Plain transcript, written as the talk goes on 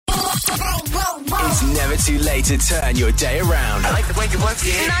never too late to turn your day around. I like the way you work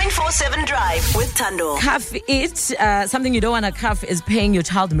here. 947 Drive with Thando. Cuff it. Something you don't want to cuff is paying your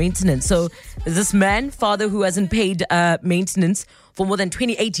child maintenance. So this man, father who hasn't paid maintenance for more than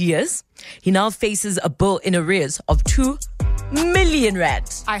 28 years, he now faces a bill in arrears of 2 million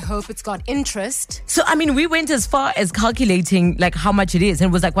rand. I hope it's got interest. So, I mean, we went as far as calculating like how much it is. And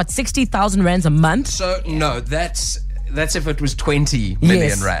it was like, what, 60,000 rands a month? So, no, that's if it was 20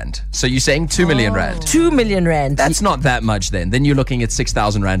 million rand. So you're saying 2 million rand. 2 million rand. That's not that much then. Then you're looking at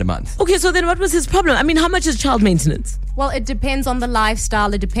 6,000 rand a month. Okay, so then what was his problem? I mean, how much is child maintenance? Well, it depends on the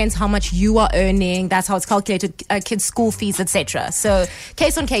lifestyle. It depends how much you are earning. That's how it's calculated. Kids' school fees, etc. So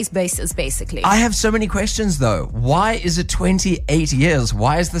case on case basis, basically. I have so many questions though. Why is it 28 years?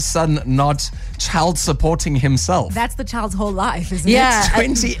 Why is the son not child supporting himself? That's the child's whole life, isn't Yeah. it?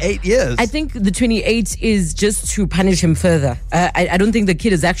 28 years. I think the 28 is just to punish him further. I don't think the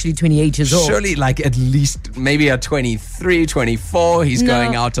kid is actually 28 years old. Surely like at least maybe at 23, 24, he's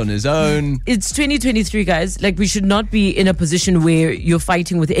going out on his own. It's 2023, guys. Like, we should not be in a position where you're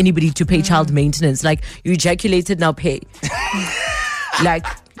fighting with anybody to pay child maintenance. Like, you ejaculated, now pay. Like,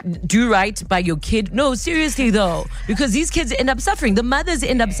 do right by your kid. No, seriously though, because these kids end up suffering. The mothers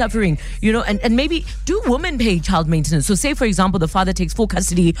end up suffering, you know, and maybe do women pay child maintenance? So say, for example, the father takes full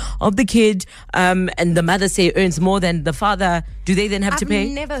custody of the kid, and the mother, say, earns more than the father. Do they then have to pay? I've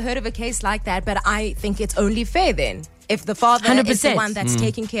never heard of a case like that, but I think it's only fair then. If the father 100%. is the one that's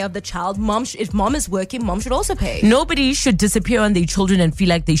taking care of the child, if mom is working, mom should also pay. Nobody should disappear on their children and feel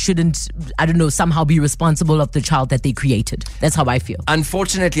like they shouldn't, I don't know, somehow be responsible of the child that they created. That's how I feel.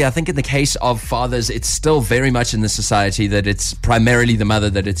 Unfortunately, I think in the case of fathers, it's still very much in the society that it's primarily the mother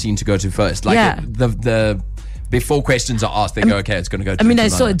that it's seen to go to first. Like the before questions are asked, they go, okay, it's going to go to I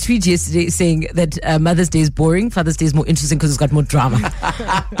saw a tweet yesterday saying that Mother's Day is boring, Father's Day is more interesting because it's got more drama.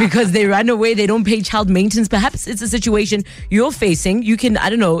 Because they run away, they don't pay child maintenance. Perhaps it's a situation you're facing. You can, I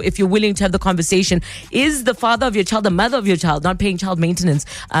don't know, if you're willing to have the conversation. Is the father of your child, the mother of your child, not paying child maintenance,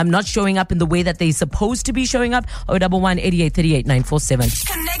 not showing up in the way that they're supposed to be showing up? 011 88 38 947.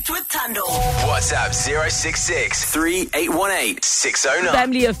 Connect with Thando. WhatsApp 066 3818 609.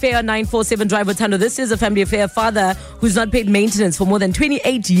 Family affair 947 Drive with Thando. This is a family affair. Father who's not paid maintenance for more than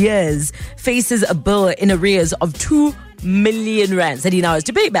 28 years faces a bill in arrears of 2 million rands that he now has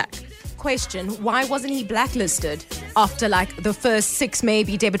to pay back. Question, why wasn't he blacklisted after like the first 6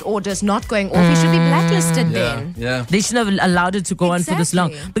 maybe debit orders not going off? He should be blacklisted then. Yeah. They shouldn't have allowed it to go on for this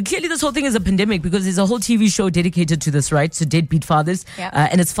long. But clearly this whole thing is a pandemic because there's a whole TV show dedicated to this, right? To deadbeat fathers. Yep.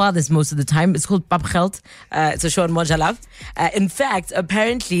 And it's fathers most of the time. It's called Papgeld. It's a show on Moja Love. In fact,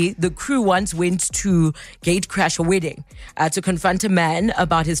 apparently the crew once went to gate crash a wedding to confront a man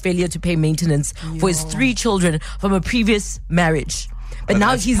about his failure to pay maintenance for his 3 children from a previous marriage. But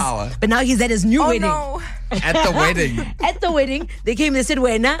now he's at his new wedding. No. At the wedding. At the wedding, they came and they said,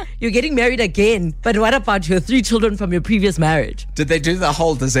 Wena, you're getting married again. But what about your 3 children from your previous marriage? Did they do the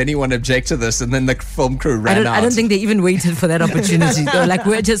whole, does anyone object to this? And then the film crew ran out. I don't think they even waited for that opportunity. They were like,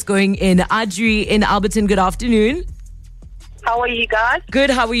 we're just going in. Audrey in Alberton, good afternoon. How are you guys?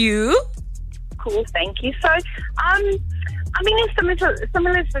 Good, how are you? Cool, thank you. So, it's a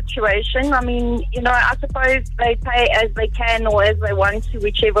similar situation. I mean, I suppose they pay as they can or as they want to,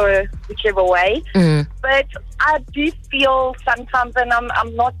 whichever way. But I do feel sometimes, and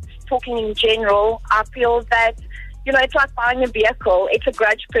I'm not talking in general, I feel that, it's like buying a vehicle. It's a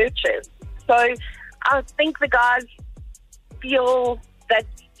grudge purchase. So I think the guys feel that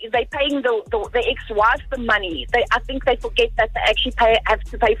they're paying the ex-wife the money. I think they forget that they actually have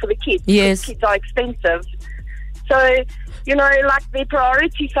to pay for the kids. Yes. Kids are expensive. So, like their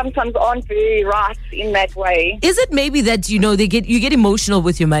priorities sometimes aren't very right in that way. Is it maybe that, you get emotional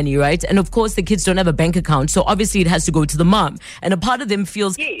with your money, right? And of course the kids don't have a bank account, so obviously it has to go to the mom. And a part of them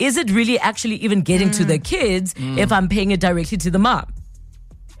feels, is it really actually even getting to the kids if I'm paying it directly to the mom?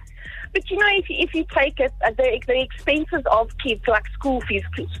 But if you take it, the expenses of kids, like school fees,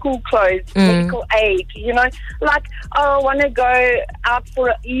 school clothes, medical aid, like, I want to go out for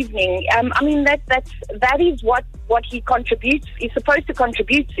an evening. That is what he contributes, is supposed to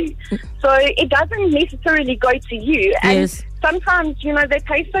contribute to. So it doesn't necessarily go to you. And sometimes, they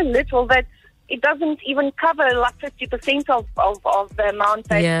pay so little that it doesn't even cover like 50% of the amount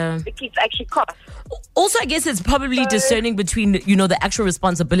that the kids actually cost. Also, I guess it's probably discerning between, the actual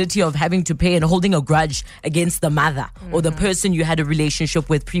responsibility of having to pay and holding a grudge against the mother or the person you had a relationship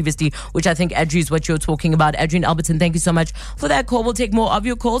with previously, which I think, Adri, is what you're talking about. Adri in Alberton, thank you so much for that call. We'll take more of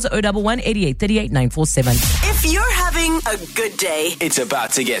your calls at 011 88 38 947. If you're having a good day, It's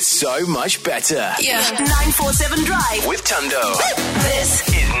about to get so much better. yeah. 947 Drive With Thando. This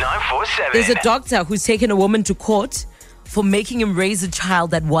Is 947. 24/7. There's a doctor who's taken a woman to court for making him raise a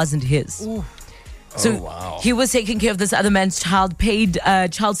child that wasn't his. Ooh. So he was taking care of this other man's child, paid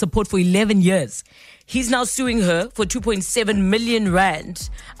child support for 11 years. He's now suing her for 2.7 million rand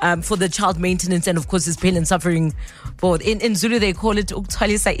for the child maintenance and, of course, his pain and suffering. For in Zulu, they call it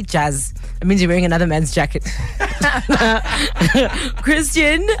ukthwalisa ijaz. It means you're wearing another man's jacket.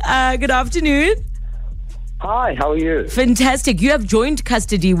 Christian, good afternoon. Hi, how are you? Fantastic. You have joined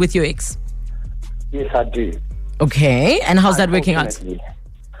custody with your ex. Yes, I do. Okay. And how's that working out? Unfortunately.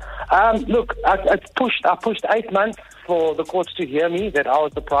 Look, I pushed 8 months for the courts to hear me that I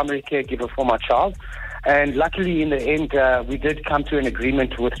was the primary caregiver for my child. And luckily, in the end, we did come to an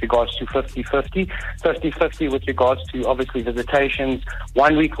agreement with regards to 50-50. 50-50 with regards to, obviously, visitations,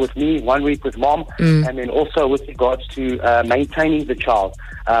 1 week with me, 1 week with mom, and then also with regards to maintaining the child,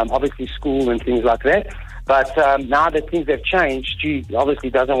 obviously school and things like that. But now that things have changed, she obviously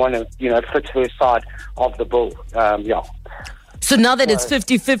doesn't want to, fit her side of the bill. So now that it's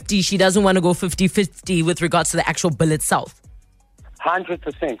 50-50, she doesn't want to go 50-50 with regards to the actual bill itself.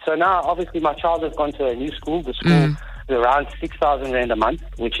 100%. So now, obviously, my child has gone to a new school. The school is around 6,000 rand a month,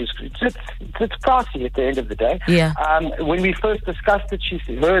 which is it's pricey at the end of the day. Yeah. When we first discussed it,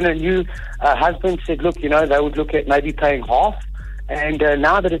 her and her new husband said, look, they would look at maybe paying half. And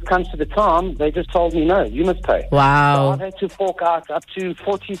now that it comes to the time, they just told me, no, you must pay. Wow. So I've had to fork out up to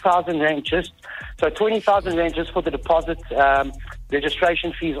 40,000 rand so 20,000 rand just for the deposit,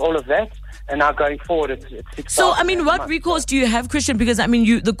 registration fees, all of that. And now going forward, it's 6,000. So, what recourse do you have, Christian? Because,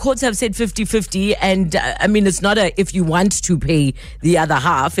 the courts have said 50-50, and, it's not if you want to pay the other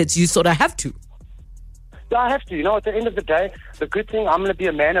half, it's you sort of have to. Yeah, I have to. At the end of the day, the good thing, I'm going to be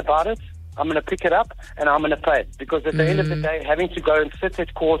a man about it. I'm going to pick it up and I'm going to pay it. Because at the end of the day, having to go and sit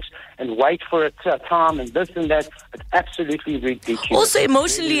at court and wait for a time and this and that, it's absolutely ridiculous. Also,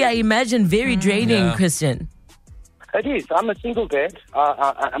 emotionally, I imagine very draining, Christian. It is. I'm a single dad.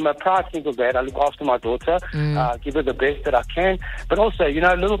 I'm a proud single dad. I look after my daughter, give her the best that I can. But also,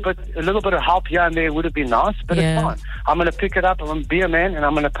 a little bit of help here and there would have been nice, but it's fine. I'm going to pick it up. I'm going to be a man, and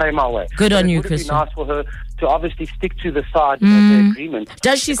I'm going to pay my way. Good on you, Christian. It would be nice for her to obviously stick to the side of the agreement.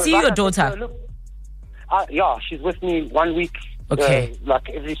 Does she see your daughter? Yeah, she's with me 1 week. Okay. Like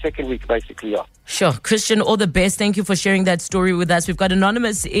every second week, basically, yeah. Sure. Christian, all the best. Thank you for sharing that story with us. We've got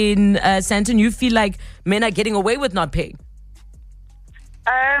Anonymous in Santon. You feel like men are getting away with not paying?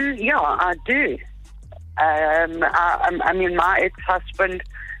 Yeah, I do. My ex-husband,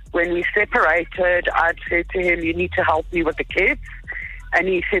 when we separated, I'd said to him, you need to help me with the kids. And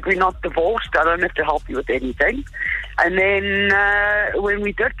he said, we're not divorced. I don't have to help you with anything. And then when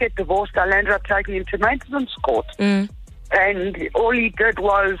we did get divorced, I ended up taking him to maintenance court. And all he did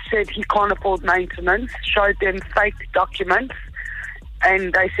was said he can't afford maintenance, showed them fake documents,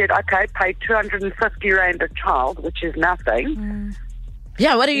 and they said, okay, pay 250 rand a child, which is nothing.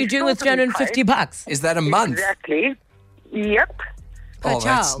 Yeah, what are you doing with 350 bucks? Is that a month? Exactly. Yep. Per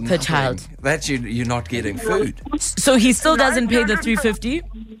child. Per child. That's you're not getting food. So he still doesn't pay the 350?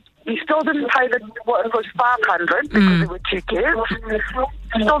 He still didn't pay it was 500 because there were 2 kids.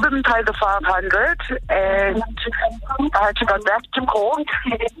 Still didn't pay the 500, and I had to go back to court. I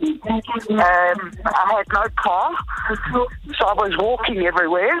had no car, so I was walking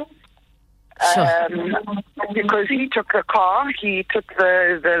everywhere. Because he took a car, he took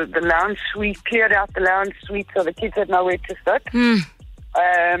the lounge suite, cleared out the lounge suite so the kids had nowhere to sit.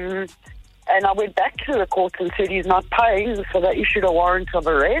 And I went back to the court and said he's not paying, so they issued a warrant of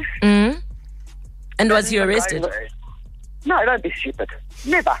arrest. And was he arrested? No, don't be stupid.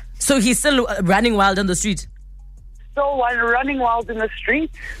 Never. So he's still running wild on the street? Still running wild in the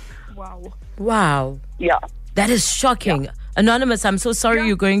street. Wow. Yeah. That is shocking. Yeah. Anonymous, I'm so sorry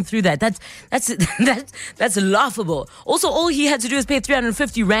you're going through that. That's laughable. Also, all he had to do is pay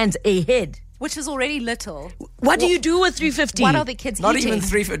 350 rand a head. Which is already little. What do you do with 350? What are the kids Not eating?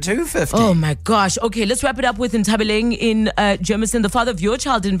 even 250. Oh my gosh. Okay, let's wrap it up with Ntabeleng in Germiston. The father of your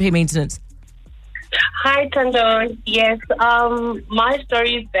child didn't pay maintenance. Hi, Tando. Yes, my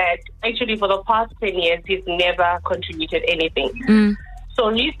story is that actually for the past 10 years, he's never contributed anything.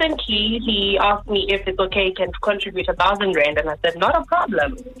 So recently, he asked me if it's okay, he can contribute 1,000 rand. And I said, not a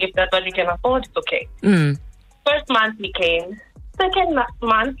problem. If that's what you can afford, it's okay. First month he came. Second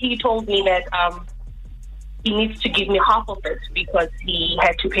month, he told me that he needs to give me half of it because he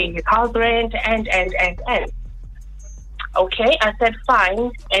had to pay his house rent and. Okay, I said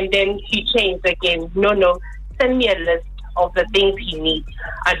fine, and then he changed again. No, send me a list of the things he needs.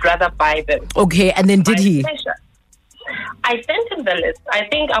 I'd rather buy them. Okay, and then did he? Pleasure. I sent him the list. I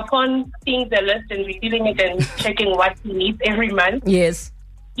think upon seeing the list and receiving it and checking what he needs every month, yes,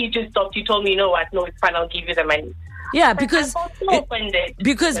 he just stopped. He told me, you know what? No, it's fine. I'll give you the money. Yeah, because But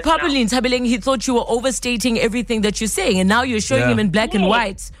probably in Tabeleng he thought you were overstating everything that you're saying, and now you're showing him in black and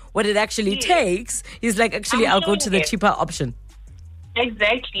white what it actually takes. He's like, actually, I'll go to the cheaper option.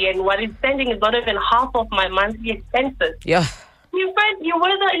 Exactly, and what he's spending is not even half of my monthly expenses. Yeah. He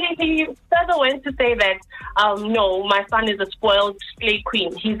further went to say that, no, my son is a spoiled slave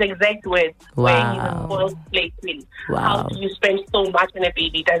queen. His exact words were he's a spoiled slave queen. Wow. How do you spend so much on a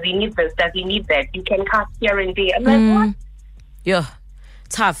baby? Does he need this? Does he need that? You can cut here and there. I'm like, what? Yeah.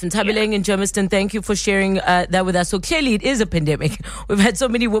 Tough. And Tabeleng in Germiston, thank you for sharing that with us. So clearly it is a pandemic. We've had so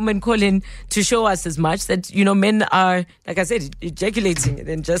many women call in to show us as much that, men are, like I said, ejaculating and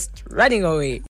then just running away.